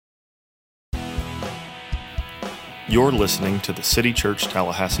You're listening to the City Church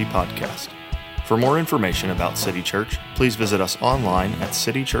Tallahassee podcast. For more information about City Church, please visit us online at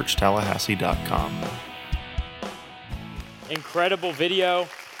citychurchtallahassee.com. Incredible video,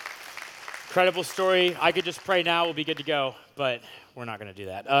 incredible story. I could just pray now, we'll be good to go, but we're not going to do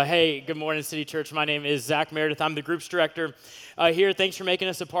that. Hey, good morning, City Church. My name is Zach Meredith. I'm the groups director here. Thanks for making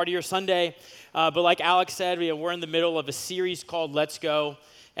us a part of your Sunday. But like Alex said, we're in the middle of a series called Let's Go.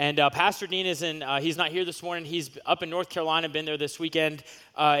 And Pastor Dean he's not here this morning. He's up in North Carolina, been there this weekend,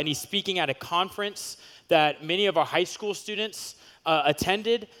 and he's speaking at a conference that many of our high school students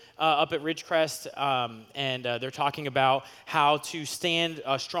attended up at Ridgecrest, and they're talking about how to stand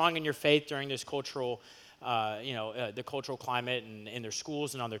strong in your faith during this cultural the cultural climate and in their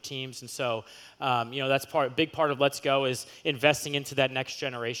schools and on their teams. And so, that's a big part of Let's Go is investing into that next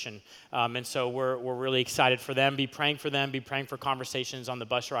generation. And so we're really excited for them. Be praying for conversations on the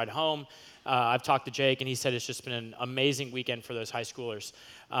bus ride home. I've talked to Jake, and he said it's just been an amazing weekend for those high schoolers.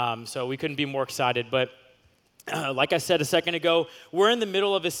 So we couldn't be more excited. But like I said a second ago, we're in the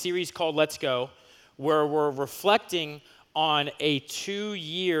middle of a series called Let's Go, where we're reflecting on a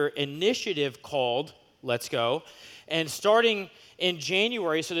 2-year initiative called Let's Go. And starting in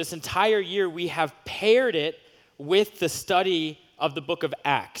January, so this entire year, we have paired it with the study of the book of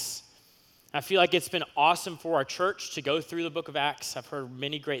Acts. I feel like it's been awesome for our church to go through the book of Acts. I've heard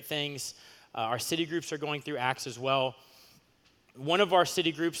many great things. Our city groups are going through Acts as well. One of our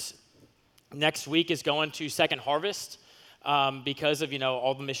city groups next week is going to Second Harvest because of,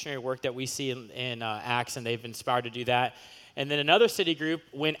 all the missionary work that we see in Acts, and they've inspired to do that. And then another city group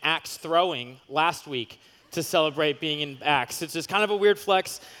went axe throwing last week to celebrate being in Acts. It's just kind of a weird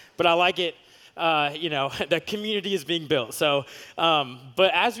flex, but I like it. The community is being built. So,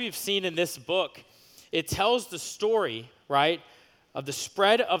 but as we've seen in this book, it tells the story, right, of the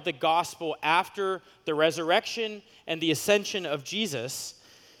spread of the gospel after the resurrection and the ascension of Jesus.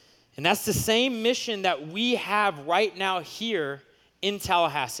 And that's the same mission that we have right now here in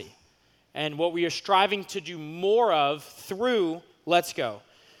Tallahassee, and what we are striving to do more of through Let's Go.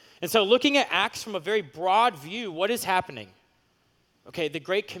 And so looking at Acts from a very broad view, what is happening? Okay, the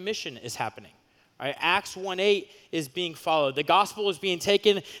Great Commission is happening. Right? Acts 1:8 is being followed. The gospel is being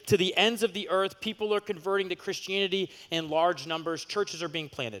taken to the ends of the earth. People are converting to Christianity in large numbers. Churches are being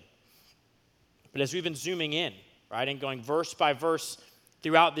planted. But as we've been zooming in, right, and going verse by verse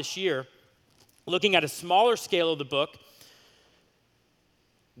throughout this year, looking at a smaller scale of the book,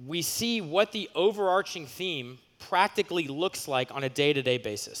 we see what the overarching theme practically looks like on a day-to-day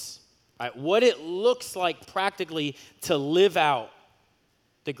basis. Right? What it looks like practically to live out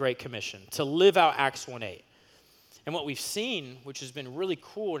the Great Commission, to live out Acts 1:8. And what we've seen, which has been really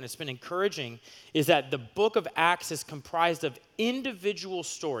cool and it's been encouraging, is that the book of Acts is comprised of individual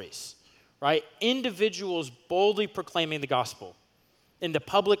stories, right? Individuals boldly proclaiming the gospel in the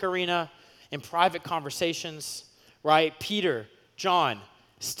public arena, in private conversations, right? Peter, John,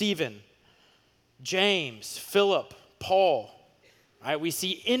 Stephen, James, Philip, Paul, right? We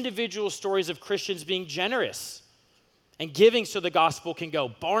see individual stories of Christians being generous and giving so the gospel can go.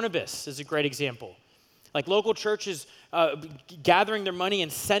 Barnabas is a great example. Like local churches gathering their money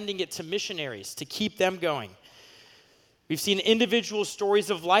and sending it to missionaries to keep them going. We've seen individual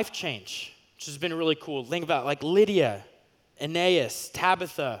stories of life change, which has been really cool. Think about like Lydia, Aeneas,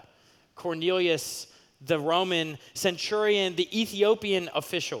 Tabitha, Cornelius, the Roman centurion, the Ethiopian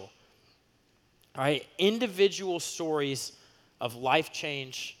official. All right, individual stories of life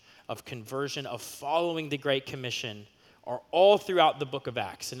change, of conversion, of following the Great Commission are all throughout the book of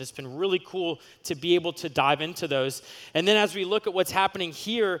Acts. And it's been really cool to be able to dive into those. And then as we look at what's happening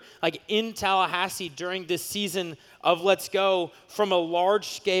here, like in Tallahassee during this season of Let's Go, from a large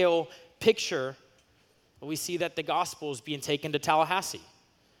scale picture, we see that the gospel is being taken to Tallahassee,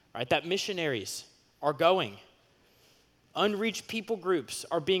 right? That missionaries are going. Unreached people groups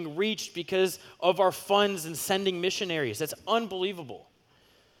are being reached because of our funds and sending missionaries. That's unbelievable.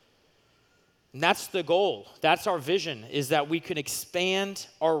 And that's the goal. That's our vision, is that we can expand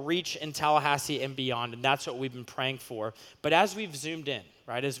our reach in Tallahassee and beyond, and that's what we've been praying for. But as we've zoomed in,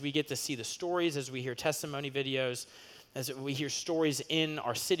 right, as we get to see the stories, as we hear testimony videos, as we hear stories in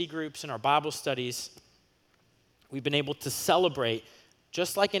our city groups and our Bible studies, we've been able to celebrate,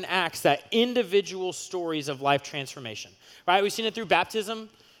 just like in Acts, that individual stories of life transformation, right? We've seen it through baptism.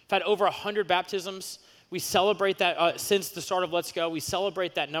 We've had over 100 baptisms. We celebrate that since the start of Let's Go. We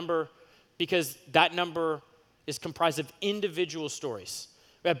celebrate that number because that number is comprised of individual stories.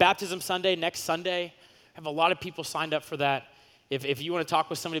 We have Baptism Sunday next Sunday. I have a lot of people signed up for that. If you want to talk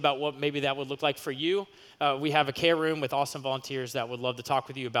with somebody about what maybe that would look like for you, we have a care room with awesome volunteers that would love to talk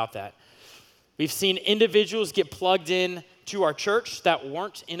with you about that. We've seen individuals get plugged in to our church that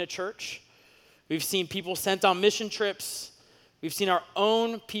weren't in a church. We've seen people sent on mission trips. We've seen our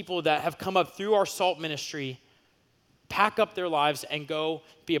own people that have come up through our SALT ministry pack up their lives and go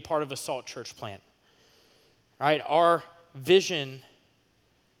be a part of a SALT church plant. All right, our vision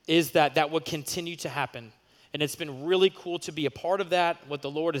is that would continue to happen. And it's been really cool to be a part of that. What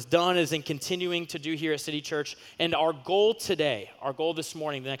the Lord has done is in continuing to do here at City Church. And our goal today, our goal this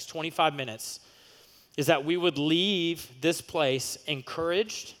morning, the next 25 minutes, is that we would leave this place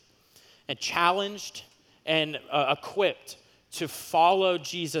encouraged and challenged and equipped to follow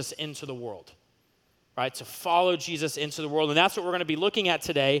Jesus into the world. Right, to follow Jesus into the world. And that's what we're going to be looking at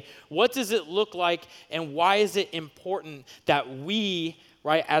today. What does it look like and why is it important that we,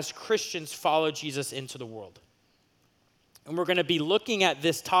 right, as Christians follow Jesus into the world? And we're going to be looking at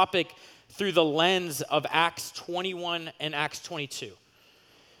this topic through the lens of Acts 21 and Acts 22,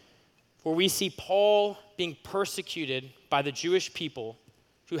 where we see Paul being persecuted by the Jewish people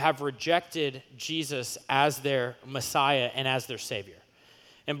who have rejected Jesus as their Messiah and as their Savior.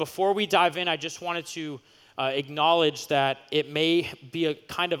 And before we dive in, I just wanted to acknowledge that it may be a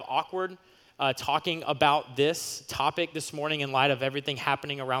kind of awkward talking about this topic this morning in light of everything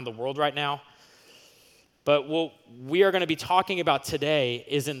happening around the world right now. But what we are going to be talking about today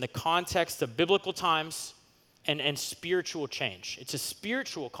is in the context of biblical times and spiritual change. It's a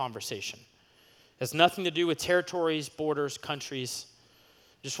spiritual conversation. It has nothing to do with territories, borders, countries.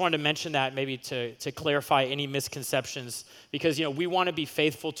 Just wanted to mention that maybe to clarify any misconceptions because, we want to be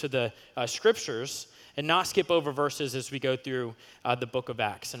faithful to the scriptures and not skip over verses as we go through the book of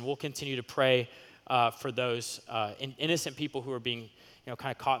Acts. And we'll continue to pray for those innocent people who are being,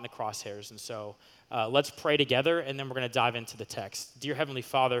 kind of caught in the crosshairs. And so let's pray together, and then we're going to dive into the text. Dear Heavenly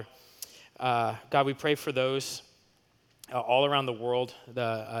Father, God, we pray for those all around the world,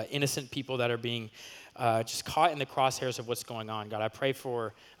 the innocent people that are being just caught in the crosshairs of what's going on. God, I pray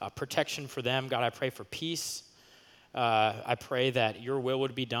for protection for them. God, I pray for peace. I pray that your will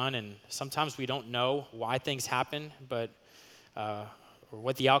would be done. And sometimes we don't know why things happen, but or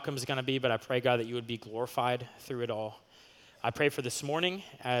what the outcome is going to be. But I pray, God, that you would be glorified through it all. I pray for this morning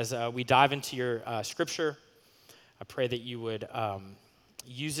as we dive into your scripture. I pray that you would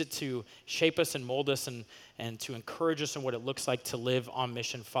use it to shape us and mold us and to encourage us in what it looks like to live on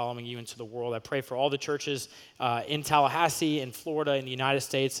mission following you into the world. I pray for all the churches in Tallahassee, in Florida, in the United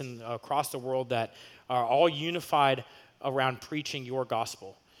States, and across the world that are all unified around preaching your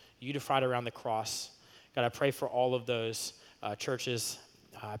gospel, unified around the cross. God, I pray for all of those churches.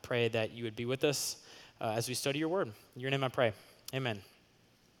 I pray that you would be with us as we study your word. In your name I pray. Amen.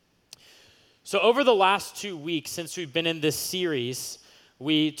 So over the last 2 weeks since we've been in this series,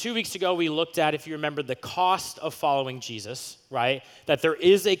 2 weeks ago, we looked at, if you remember, the cost of following Jesus, right? That there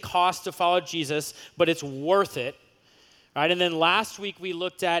is a cost to follow Jesus, but it's worth it, right? And then last week, we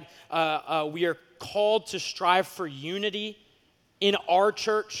looked at we are called to strive for unity in our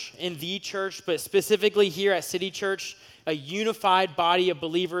church, in the church, but specifically here at City Church, a unified body of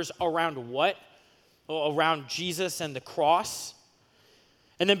believers around what? Well, around Jesus and the cross.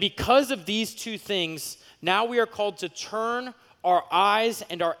 And then because of these two things, now we are called to turn our eyes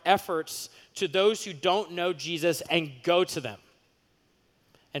and our efforts to those who don't know Jesus and go to them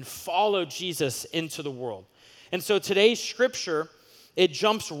and follow Jesus into the world. And so today's scripture, it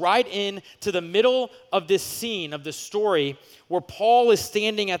jumps right in to the middle of this scene of the story where Paul is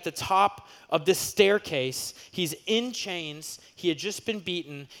standing at the top of this staircase. He's in chains, he had just been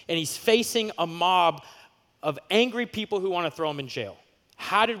beaten, and he's facing a mob of angry people who want to throw him in jail.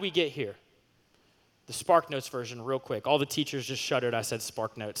 How did we get here? The Spark Notes version, real quick. All the teachers just shuddered. I said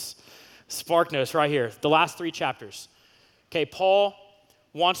Spark Notes. Spark Notes right here. The last 3 chapters. Okay, Paul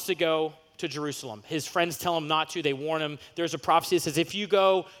wants to go to Jerusalem. His friends tell him not to. They warn him. There's a prophecy that says, if you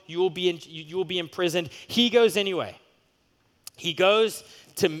go, you will be imprisoned. He goes anyway. He goes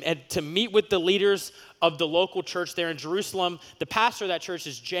to meet with the leaders of the local church there in Jerusalem. The pastor of that church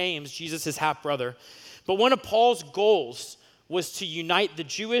is James, Jesus' half-brother. But one of Paul's goals was to unite the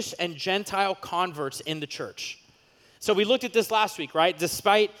Jewish and Gentile converts in the church. So we looked at this last week, right?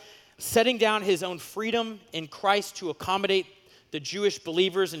 Despite setting down his own freedom in Christ to accommodate the Jewish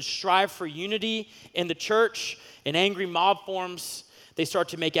believers and strive for unity in the church, in angry mob forms, they start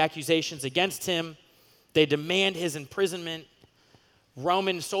to make accusations against him. They demand his imprisonment.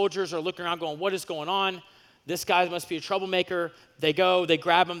 Roman soldiers are looking around going, what is going on? This guy must be a troublemaker. They go, they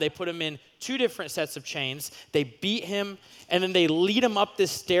grab him, they put him in 2 different sets of chains. They beat him, and then they lead him up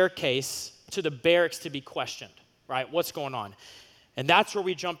this staircase to the barracks to be questioned, right? What's going on? And that's where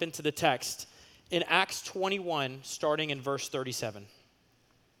we jump into the text in Acts 21, starting in verse 37.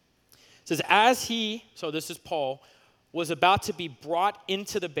 It says, as he, so this is Paul, was about to be brought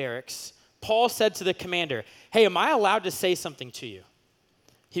into the barracks, Paul said to the commander, hey, am I allowed to say something to you?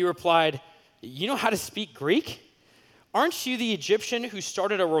 He replied, you know how to speak Greek? Aren't you the Egyptian who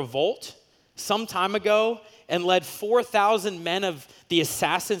started a revolt some time ago and led 4,000 men of the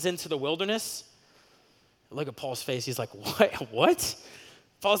assassins into the wilderness? Look at Paul's face. He's like, what?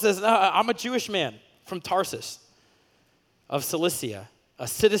 Paul says, no, I'm a Jewish man from Tarsus of Cilicia, a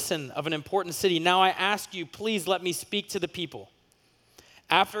citizen of an important city. Now I ask you, please let me speak to the people.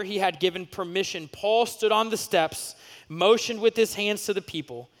 After he had given permission, Paul stood on the steps, motioned with his hands to the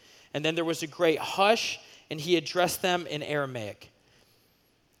people, and then there was a great hush, and he addressed them in Aramaic.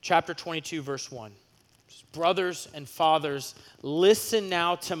 Chapter 22, verse 1. Brothers and fathers, listen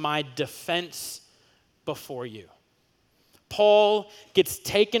now to my defense before you. Paul gets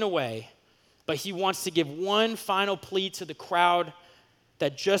taken away, but he wants to give one final plea to the crowd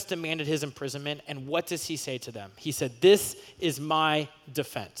that just demanded his imprisonment. And what does he say to them? He said, this is my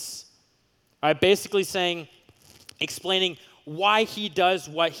defense. All right, basically explaining why he does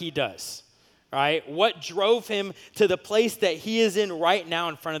what he does. Right? What drove him to the place that he is in right now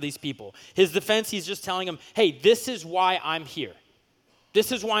in front of these people? His defense, he's just telling them, hey, this is why I'm here.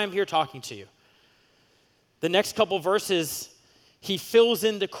 This is why I'm here talking to you. The next couple verses, he fills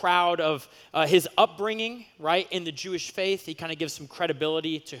in the crowd of his upbringing, right, in the Jewish faith. He kind of gives some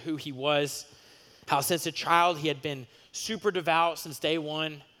credibility to who he was, how since a child he had been super devout since day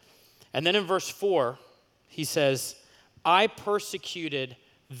one. And then in verse 4, he says, I persecuted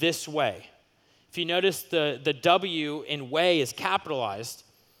this way. If you notice, the W in way is capitalized,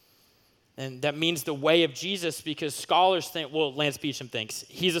 and that means the way of Jesus because scholars think, well, Lance Beecham thinks,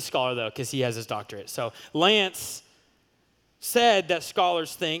 he's a scholar though because he has his doctorate. So Lance said that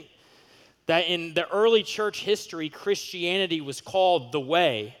scholars think that in the early church history, Christianity was called the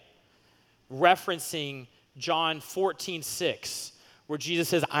way, referencing John 14:6, where Jesus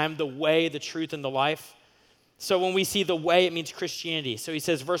says, I am the way, the truth, and the life. So when we see the way, it means Christianity. So he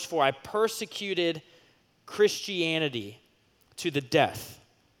says, verse 4, I persecuted Christianity to the death,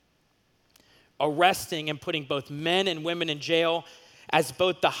 arresting and putting both men and women in jail, as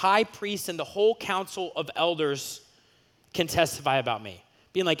both the high priest and the whole council of elders can testify about me.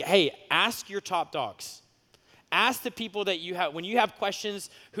 Being like, hey, ask your top dogs. Ask the people that you have, when you have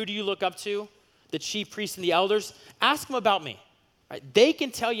questions, who do you look up to? The chief priests and the elders. Ask them about me. Right? They can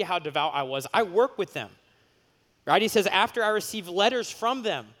tell you how devout I was. I work with them. Right? He says, after I received letters from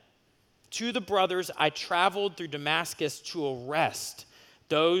them to the brothers, I traveled through Damascus to arrest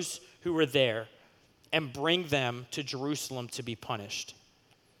those who were there and bring them to Jerusalem to be punished.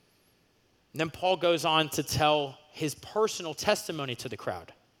 And then Paul goes on to tell his personal testimony to the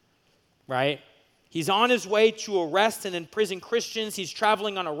crowd, right? He's on his way to arrest and imprison Christians. He's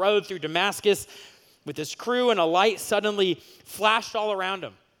traveling on a road through Damascus with his crew, and a light suddenly flashed all around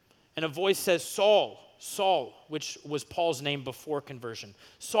him. And a voice says, Saul, Saul, which was Paul's name before conversion.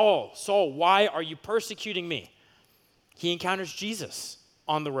 Saul, Saul, why are you persecuting me? He encounters Jesus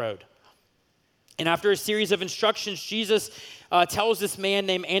on the road. And after a series of instructions, Jesus tells this man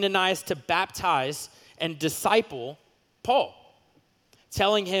named Ananias to baptize and disciple Paul,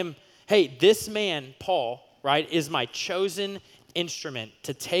 telling him, hey, this man, Paul, right, is my chosen instrument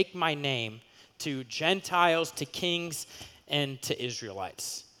to take my name to Gentiles, to kings, and to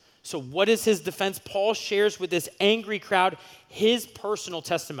Israelites. So what is his defense? Paul shares with this angry crowd his personal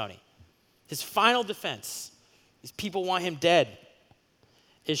testimony. His final defense, these people want him dead,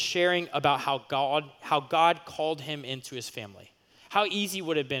 is sharing about how God called him into his family. How easy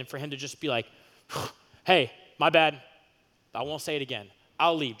would it have been for him to just be like, hey, my bad. I won't say it again.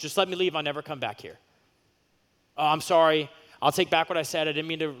 I'll leave. Just let me leave. I'll never come back here. Oh, I'm sorry. I'll take back what I said. I didn't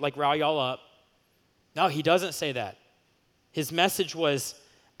mean to rile y'all up. No, he doesn't say that. His message was,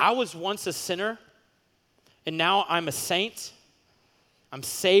 I was once a sinner, and now I'm a saint. I'm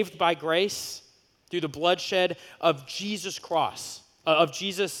saved by grace through the bloodshed of Jesus' cross, of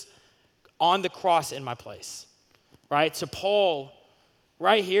Jesus on the cross in my place, right? So Paul,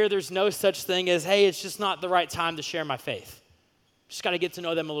 right here, there's no such thing as, hey, it's just not the right time to share my faith. Just got to get to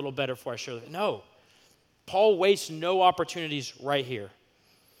know them a little better before I share it. No, Paul wastes no opportunities right here.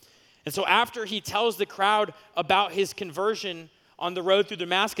 And so after he tells the crowd about his conversion on the road through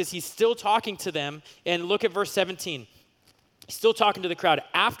Damascus, he's still talking to them. And look at verse 17. He's still talking to the crowd.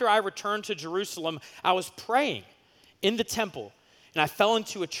 After I returned to Jerusalem, I was praying in the temple, and I fell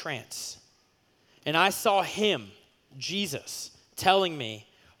into a trance. And I saw him, Jesus, telling me,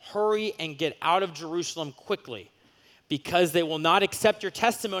 hurry and get out of Jerusalem quickly, because they will not accept your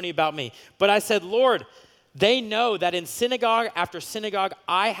testimony about me. But I said, Lord, They know that in synagogue after synagogue,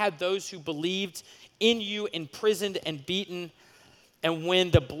 I had those who believed in you imprisoned and beaten. And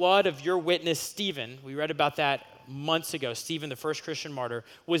when the blood of your witness, Stephen, we read about that months ago, Stephen, the first Christian martyr,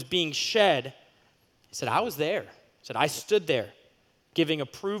 was being shed, he said, I was there. He said, I stood there, giving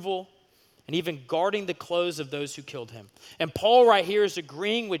approval and even guarding the clothes of those who killed him. And Paul right here is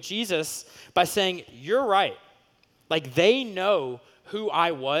agreeing with Jesus by saying, you're right. Like they know who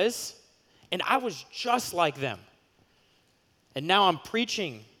I was, and I was just like them. And now I'm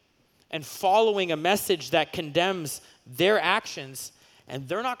preaching and following a message that condemns their actions, and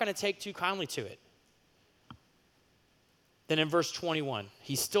they're not going to take too kindly to it. Then in verse 21,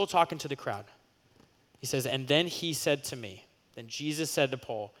 he's still talking to the crowd. He says, and then he said to me, then Jesus said to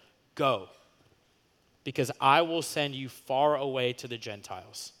Paul, go, because I will send you far away to the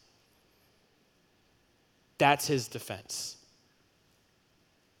Gentiles. That's his defense.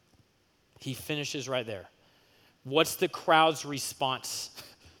 He finishes right there. What's the crowd's response?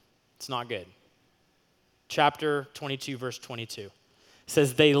 It's not good. Chapter 22, verse 22. It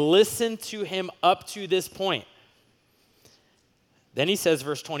says, they listened to him up to this point. Then he says,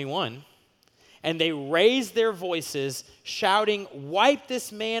 verse 21, and they raised their voices, shouting, wipe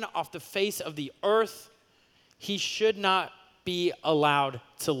this man off the face of the earth. He should not be allowed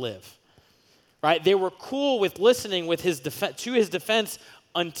to live. Right? They were cool with listening with to his defense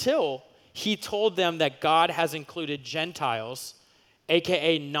until he told them that God has included Gentiles,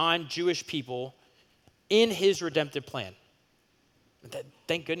 aka non-Jewish people, in his redemptive plan.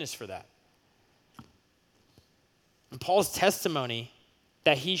 Thank goodness for that. And Paul's testimony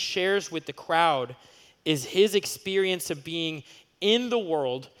that he shares with the crowd is his experience of being in the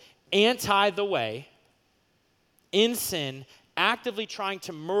world, anti the way, in sin, actively trying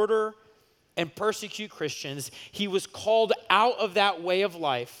to murder and persecute Christians. He was called out of that way of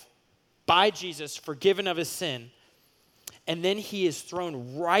life by Jesus, forgiven of his sin, and then he is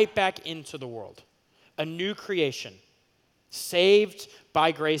thrown right back into the world, a new creation, saved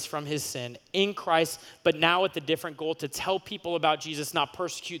by grace from his sin in Christ, but now with the different goal to tell people about Jesus, not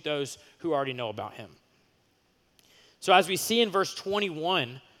persecute those who already know about him. So as we see in verse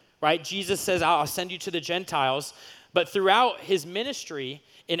 21, right, Jesus says, I'll send you to the Gentiles, but throughout his ministry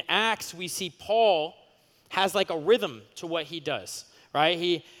in Acts, we see Paul has like a rhythm to what he does, right?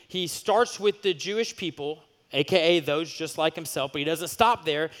 He starts with the Jewish people, aka those just like himself, but he doesn't stop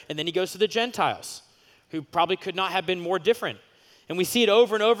there, and then he goes to the Gentiles, who probably could not have been more different. And we see it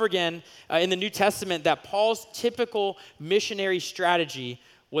over and over again in the New Testament that Paul's typical missionary strategy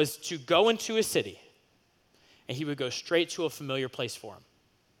was to go into a city, and he would go straight to a familiar place for him,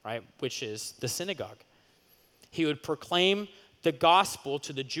 right, which is the synagogue. He would proclaim the gospel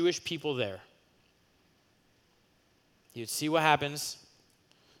to the Jewish people there. He would see what happens,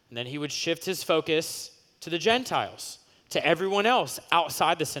 and then he would shift his focus to the Gentiles, to everyone else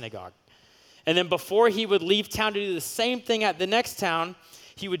outside the synagogue. And then before he would leave town to do the same thing at the next town,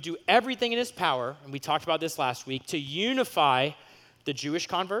 he would do everything in his power, and we talked about this last week, to unify the Jewish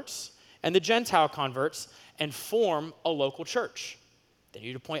converts and the Gentile converts and form a local church. Then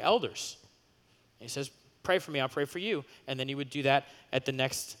he'd appoint elders. And he says, pray for me, I'll pray for you. And then he would do that at the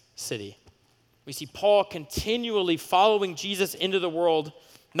next city. We see Paul continually following Jesus into the world,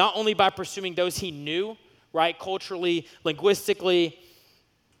 not only by pursuing those he knew, right, culturally, linguistically,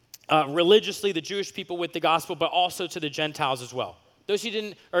 religiously, the Jewish people with the gospel, but also to the Gentiles as well. Those he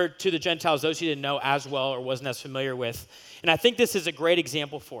didn't, or to the Gentiles, those he didn't know as well or wasn't as familiar with. And I think this is a great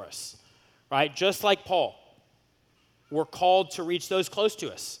example for us, right? Just like Paul, we're called to reach those close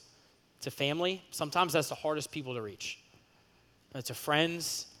to us. To family, sometimes that's the hardest people to reach. To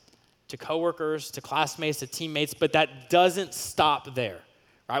friends, to coworkers, to classmates, to teammates, but that doesn't stop there,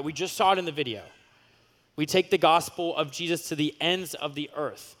 right? We just saw it in the video. We take the gospel of Jesus to the ends of the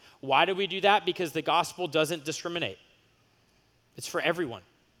earth. Why do we do that? Because the gospel doesn't discriminate. It's for everyone.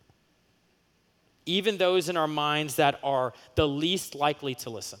 Even those in our minds that are the least likely to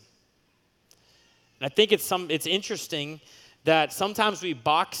listen. And I think it's interesting that sometimes we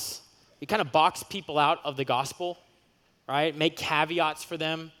kind of box people out of the gospel, right? Make caveats for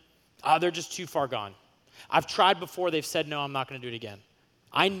them. They're just too far gone. I've tried before. They've said, no, I'm not going to do it again.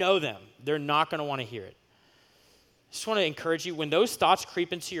 I know them. They're not going to want to hear it. I just want to encourage you, when those thoughts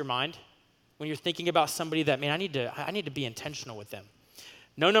creep into your mind, when you're thinking about somebody that, man, I need to be intentional with them.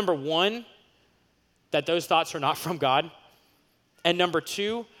 Know, number one, that those thoughts are not from God. And number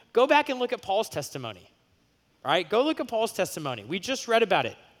two, go back and look at Paul's testimony, right? Go look at Paul's testimony. We just read about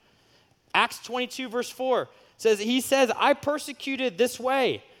it. Acts 22, verse 4 he says, I persecuted this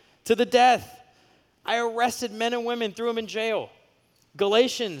way to the death. I arrested men and women, threw them in jail.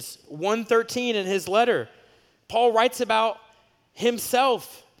 Galatians 1:13 in his letter Paul writes about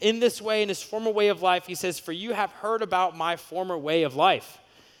himself in this way, in his former way of life. He says, "For you have heard about my former way of life,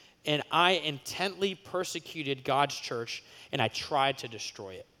 and I intently persecuted God's church, and I tried to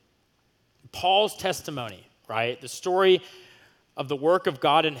destroy it." Paul's testimony, right? The story of the work of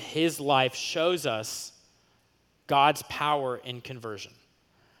God in his life shows us God's power in conversion.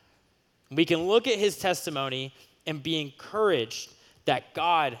 We can look at his testimony and be encouraged that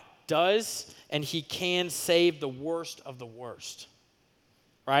God does and he can save the worst of the worst,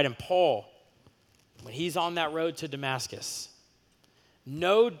 right? And Paul, when he's on that road to Damascus,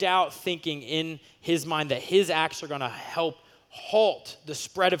 no doubt thinking in his mind that his acts are going to help halt the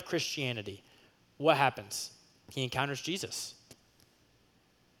spread of Christianity, what happens? He encounters Jesus.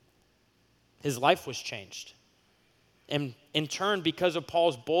 His life was changed. And in turn, because of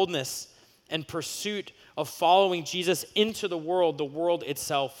Paul's boldness and pursuit of following Jesus into the world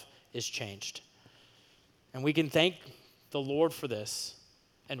itself is changed. And we can thank the Lord for this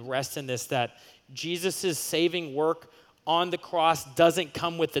and rest in this, that Jesus' saving work on the cross doesn't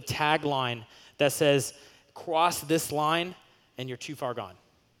come with the tagline that says, cross this line and you're too far gone.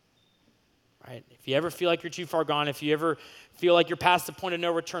 Right? If you ever feel like you're too far gone, if you ever feel like you're past the point of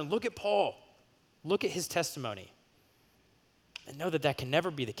no return, look at Paul. Look at his testimony. And know that that can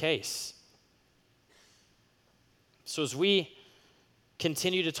never be the case. So as we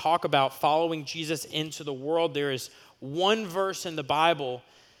continue to talk about following Jesus into the world, there is one verse in the Bible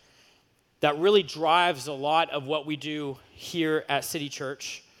that really drives a lot of what we do here at City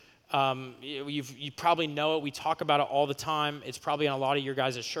Church. You probably know it. We talk about it all the time. It's probably on a lot of your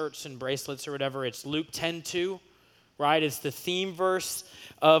guys' shirts and bracelets or whatever. It's Luke 10:2, right? It's the theme verse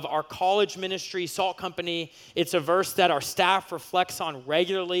of our college ministry, Salt Company. It's a verse that our staff reflects on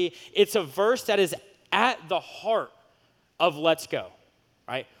regularly. It's a verse that is at the heart of Let's Go,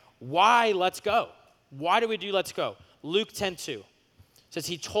 right? Why Let's Go? Why do we do Let's Go? Luke 10:2 says,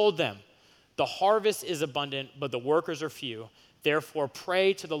 he told them, the harvest is abundant, but the workers are few. Therefore,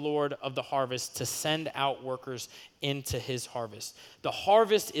 pray to the Lord of the harvest to send out workers into his harvest. The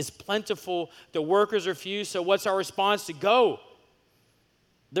harvest is plentiful. The workers are few. So what's our response? To go.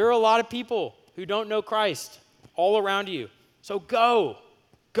 There are a lot of people who don't know Christ all around you. So go.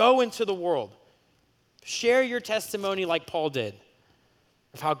 Go into the world. Share your testimony like Paul did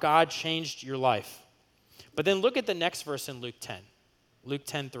of how God changed your life. But then look at the next verse in Luke 10. Luke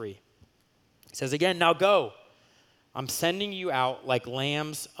 10:3. It says again, now go. I'm sending you out like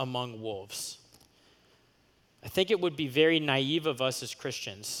lambs among wolves. I think it would be very naive of us as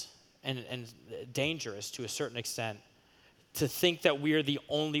Christians and dangerous to a certain extent to think that we are the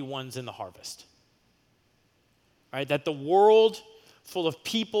only ones in the harvest. Right? That the world full of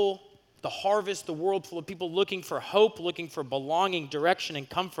people, the harvest, the world full of people looking for hope, looking for belonging, direction, and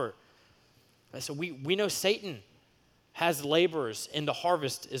comfort. So we know Satan has laborers in the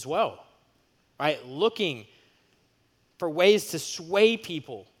harvest as well, right? Looking for ways to sway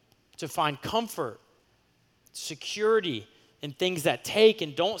people to find comfort, security in things that take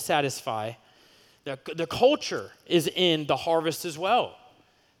and don't satisfy. The culture is in the harvest as well,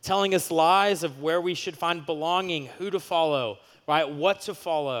 telling us lies of where we should find belonging, who to follow, right? What to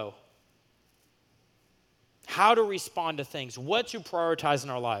follow, how to respond to things, what to prioritize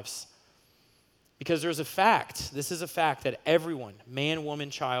in our lives. Because there's a fact, this is a fact, that everyone, man, woman,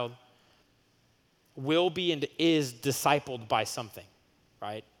 child, will be and is discipled by something,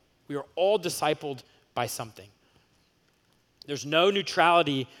 right? We are all discipled by something. There's no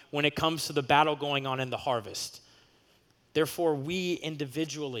neutrality when it comes to the battle going on in the harvest. Therefore, we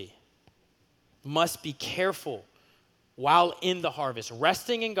individually must be careful while in the harvest,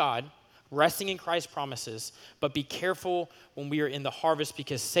 resting in God, resting in Christ's promises, but be careful when we are in the harvest,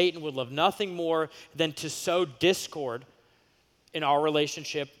 because Satan would love nothing more than to sow discord in our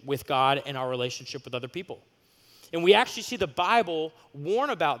relationship with God and our relationship with other people. And we actually see the Bible warn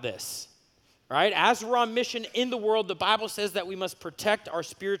about this, right? As we're on mission in the world, the Bible says that we must protect our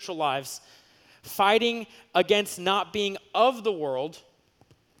spiritual lives, fighting against not being of the world,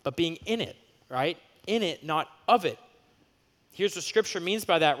 but being in it, right? In it, not of it. Here's what Scripture means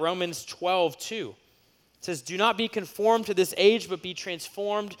by that, Romans 12:2. It says, do not be conformed to this age, but be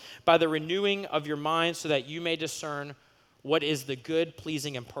transformed by the renewing of your mind so that you may discern what is the good,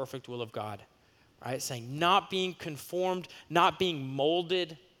 pleasing, and perfect will of God, right? Saying not being conformed, not being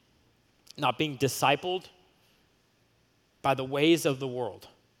molded, not being discipled by the ways of the world,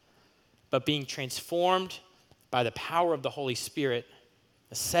 but being transformed by the power of the Holy Spirit,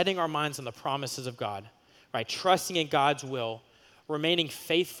 setting our minds on the promises of God, right? Trusting in God's will, remaining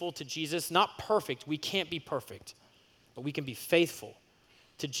faithful to Jesus, not perfect. We can't be perfect, but we can be faithful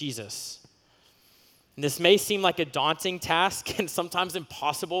to Jesus. And this may seem like a daunting task and sometimes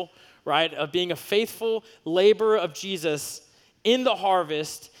impossible, right? Of being a faithful laborer of Jesus in the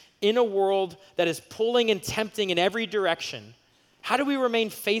harvest, in a world that is pulling and tempting in every direction. How do we remain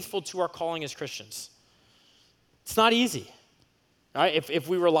faithful to our calling as Christians? It's not easy, right? If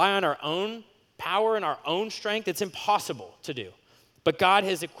we rely on our own power and our own strength, it's impossible to do. But God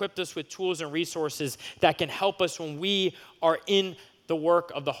has equipped us with tools and resources that can help us when we are in the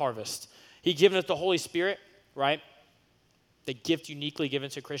work of the harvest. He's given us the Holy Spirit, right? The gift uniquely given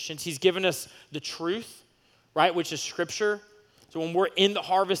to Christians. He's given us the truth, right, which is Scripture. So when we're in the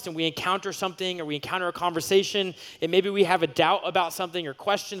harvest and we encounter something or we encounter a conversation and maybe we have a doubt about something or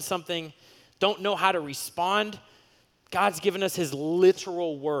question something, don't know how to respond, God's given us his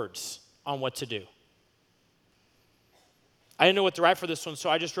literal words on what to do. I didn't know what to write for this one,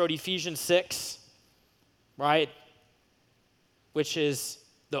 so I just wrote Ephesians 6, right, which is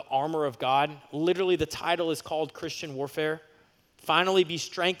the armor of God. Literally, the title is called Christian Warfare. Finally, be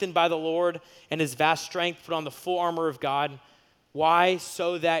strengthened by the Lord and his vast strength. Put on the full armor of God. Why?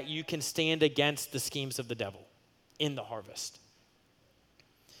 So that you can stand against the schemes of the devil in the harvest.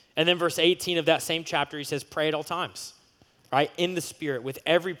 And then verse 18 of that same chapter, he says, pray at all times, right? In the Spirit, with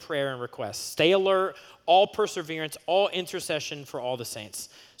every prayer and request. Stay alert, all perseverance, all intercession for all the saints.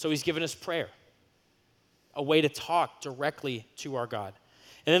 So he's given us prayer, a way to talk directly to our God.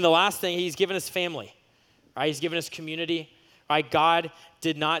 And then the last thing, he's given us family, right? He's given us community, right? God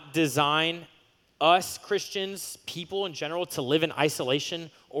did not design us Christians, people in general, to live in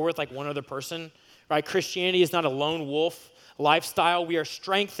isolation or with like one other person, right? Christianity is not a lone wolf lifestyle. We are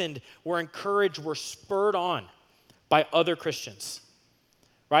strengthened, we're encouraged, we're spurred on by other Christians,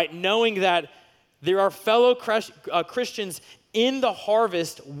 right? Knowing that there are fellow Christians in the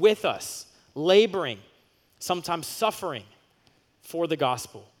harvest with us, laboring, sometimes suffering for the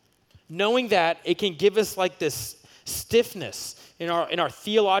gospel. Knowing that it can give us like this stiffness in our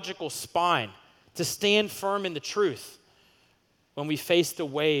theological spine to stand firm in the truth when we face the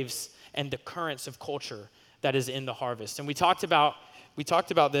waves and the currents of culture that is in the harvest. And we talked about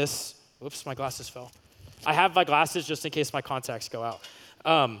this. Whoops, my glasses fell. I have my glasses just in case my contacts go out.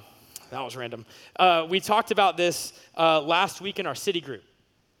 That was random. We talked about this last week in our city group.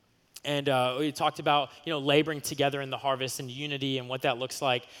 And we talked about, laboring together in the harvest and unity and what that looks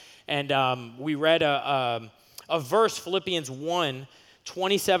like. And we read a verse, Philippians 1,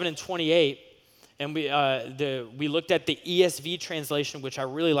 27 and 28. And we looked at the ESV translation, which I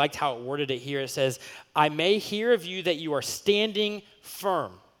really liked how it worded it here. It says, I may hear of you that you are standing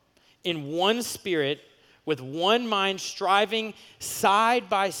firm in one spirit, with one mind, striving side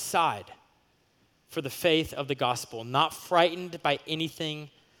by side for the faith of the gospel, not frightened by anything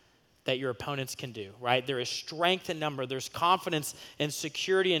that your opponents can do, right? There is strength in number. There's confidence and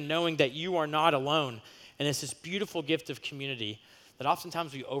security in knowing that you are not alone. And it's this beautiful gift of community that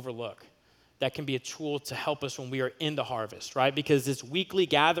oftentimes we overlook that can be a tool to help us when we are in the harvest, right? Because this weekly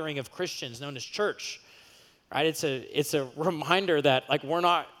gathering of Christians known as church, right? It's a reminder that like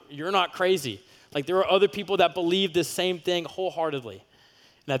you're not crazy. Like there are other people that believe the same thing wholeheartedly,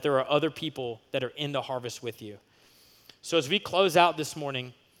 and that there are other people that are in the harvest with you. So as we close out this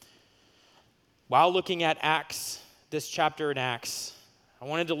morning, while looking at Acts, this chapter in Acts, I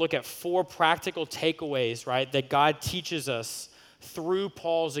wanted to look at 4 practical takeaways, right, that God teaches us through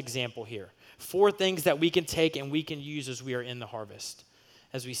Paul's example here. 4 things that we can take and we can use as we are in the harvest,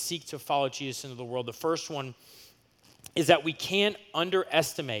 as we seek to follow Jesus into the world. The first one is that we can't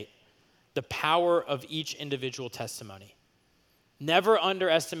underestimate the power of each individual testimony. Never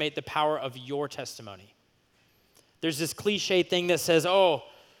underestimate the power of your testimony. There's this cliche thing that says, I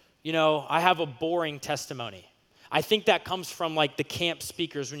have a boring testimony. I think that comes from like the camp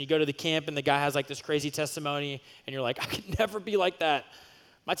speakers. When you go to the camp and the guy has like this crazy testimony and you're like, I could never be like that.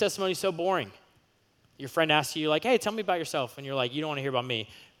 My testimony's so boring. Your friend asks you like, hey, tell me about yourself. And you're like, you don't want to hear about me.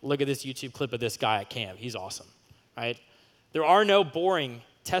 Look at this YouTube clip of this guy at camp. He's awesome, right? There are no boring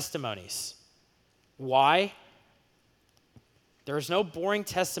testimonies. Why? There's no boring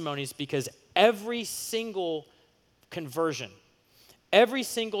testimonies because every single conversion, every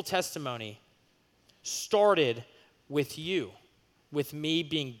single testimony started with you, with me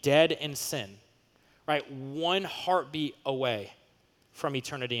being dead in sin, right? One heartbeat away from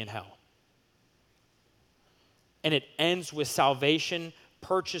eternity in hell. And it ends with salvation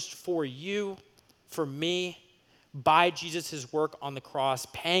purchased for you, for me, by Jesus' work on the cross,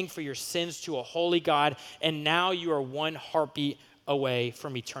 paying for your sins to a holy God, and now you are one heartbeat away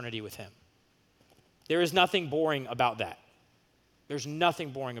from eternity with him. There is nothing boring about that. There's nothing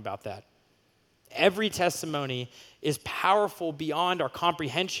boring about that. Every testimony is powerful beyond our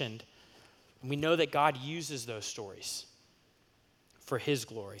comprehension, And we know that God uses those stories for his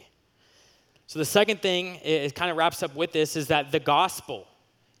glory. So the second thing, it kind of wraps up with this, is that the gospel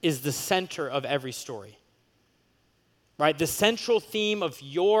is the center of every story. Right? The central theme of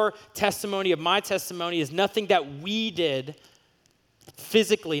your testimony, of my testimony, is nothing that we did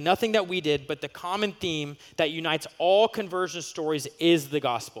physically, nothing that we did, but the common theme that unites all conversion stories is the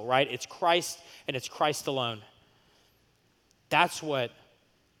gospel, right? It's Christ and it's Christ alone. That's what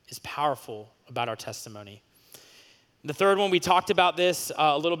is powerful about our testimony. The third one, we talked about this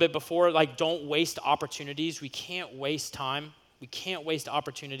a little bit before, like don't waste opportunities. We can't waste time. We can't waste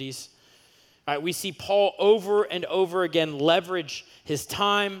opportunities. All right, we see Paul over and over again leverage his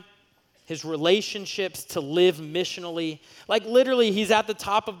time, his relationships to live missionally. Like literally, he's at the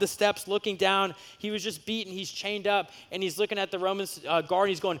top of the steps looking down. He was just beaten. He's chained up, and he's looking at the Roman guard.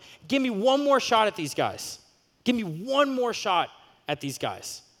 He's going, give me one more shot at these guys. Give me one more shot at these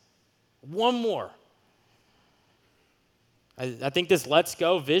guys. One more. I think this let's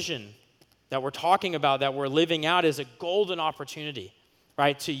go vision that we're talking about, that we're living out, is a golden opportunity,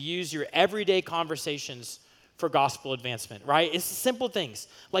 right? To use your everyday conversations for gospel advancement, right? It's simple things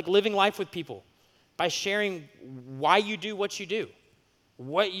like living life with people by sharing why you do what you do,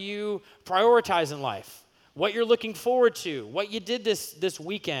 what you prioritize in life, what you're looking forward to, what you did this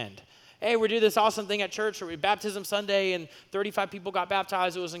weekend. Hey, we do this awesome thing at church, or we baptism Sunday, and 35 people got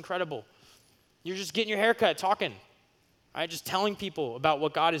baptized. It was incredible. You're just getting your hair cut, talking, right? Just telling people about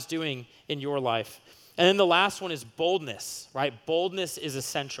what God is doing in your life. And then the last one is boldness, right? Boldness is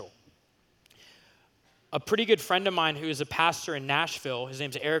essential. A pretty good friend of mine who is a pastor in Nashville, his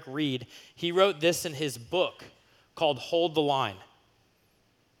name's Eric Reed, he wrote this in his book called Hold the Line.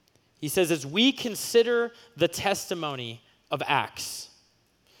 He says, as we consider the testimony of Acts,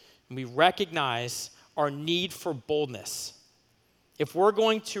 we recognize our need for boldness. If we're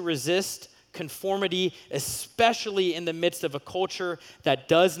going to resist conformity, especially in the midst of a culture that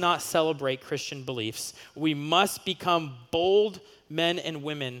does not celebrate Christian beliefs, we must become bold men and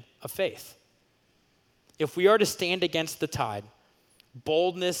women of faith. If we are to stand against the tide,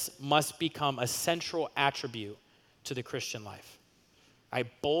 boldness must become a central attribute to the Christian life. Right?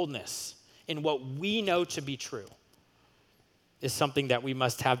 Boldness in what we know to be true is something that we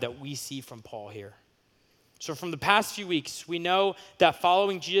must have, that we see from Paul here. So from the past few weeks, we know that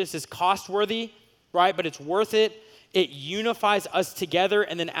following Jesus is costworthy, right? But it's worth it. It unifies us together.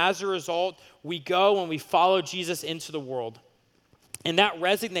 And then as a result, we go and we follow Jesus into the world. And that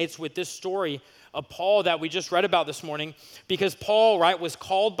resonates with this story of Paul that we just read about this morning, because Paul, right, was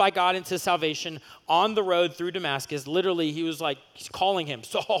called by God into salvation on the road through Damascus. Literally, he's calling him,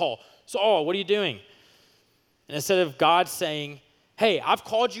 Saul, Saul, what are you doing? And instead of God saying, hey, I've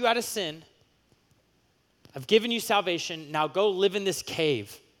called you out of sin, I've given you salvation, now go live in this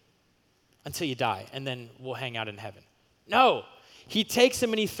cave until you die, and then we'll hang out in heaven. No, he takes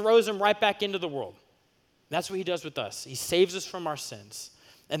him and he throws him right back into the world. And that's what he does with us. He saves us from our sins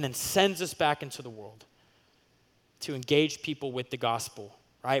and then sends us back into the world to engage people with the gospel,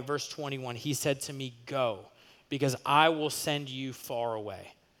 right? Verse 21, he said to me, go, because I will send you far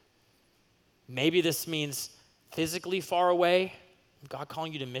away. Maybe this means physically far away, God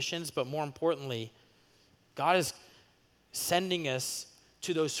calling you to missions, but more importantly, God is sending us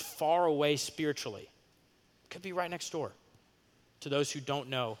to those far away spiritually. Could be right next door to those who don't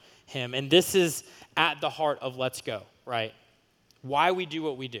know him. And this is at the heart of Let's Go, right? Why we do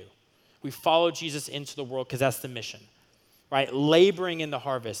what we do. We follow Jesus into the world because that's the mission, right? Laboring in the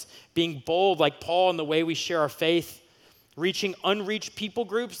harvest, being bold like Paul in the way we share our faith, reaching unreached people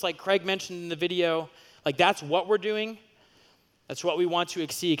groups like Craig mentioned in the video. Like that's what we're doing. That's what we want to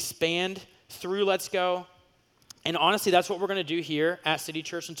see expand through Let's Go. And honestly, that's what we're going to do here at City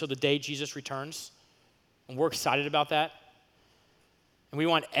Church until the day Jesus returns. And we're excited about that. And we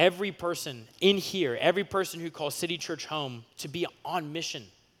want every person in here, every person who calls City Church home, to be on mission,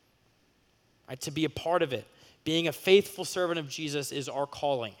 right? To be a part of it. Being a faithful servant of Jesus is our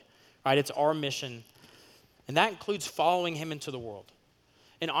calling, right? It's our mission. And that includes following him into the world.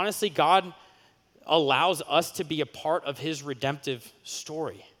 And honestly, God allows us to be a part of his redemptive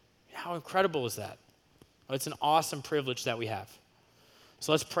story. How incredible is that? It's an awesome privilege that we have.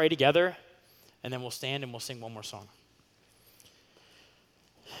 So let's pray together, and then we'll stand and we'll sing one more song.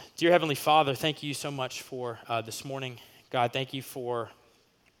 Dear Heavenly Father, thank you so much for this morning. God, thank you for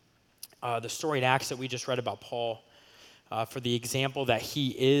the story in Acts that we just read about Paul, for the example that he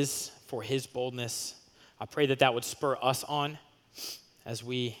is, for his boldness. I pray that that would spur us on as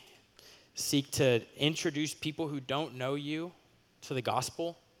we seek to introduce people who don't know you to the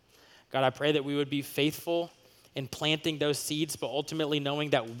gospel. God, I pray that we would be faithful in planting those seeds, but ultimately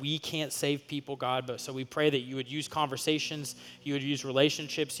knowing that we can't save people, God. But so we pray that you would use conversations, you would use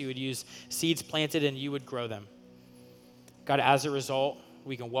relationships, you would use seeds planted, and you would grow them. God, as a result,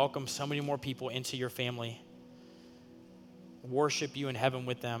 we can welcome so many more people into your family, worship you in heaven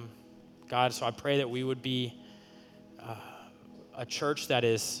with them. God, so I pray that we would be a church that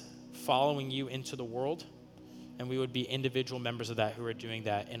is following you into the world, and we would be individual members of that who are doing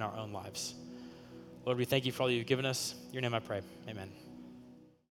that in our own lives. Lord, we thank you for all you've given us. In your name I pray, amen.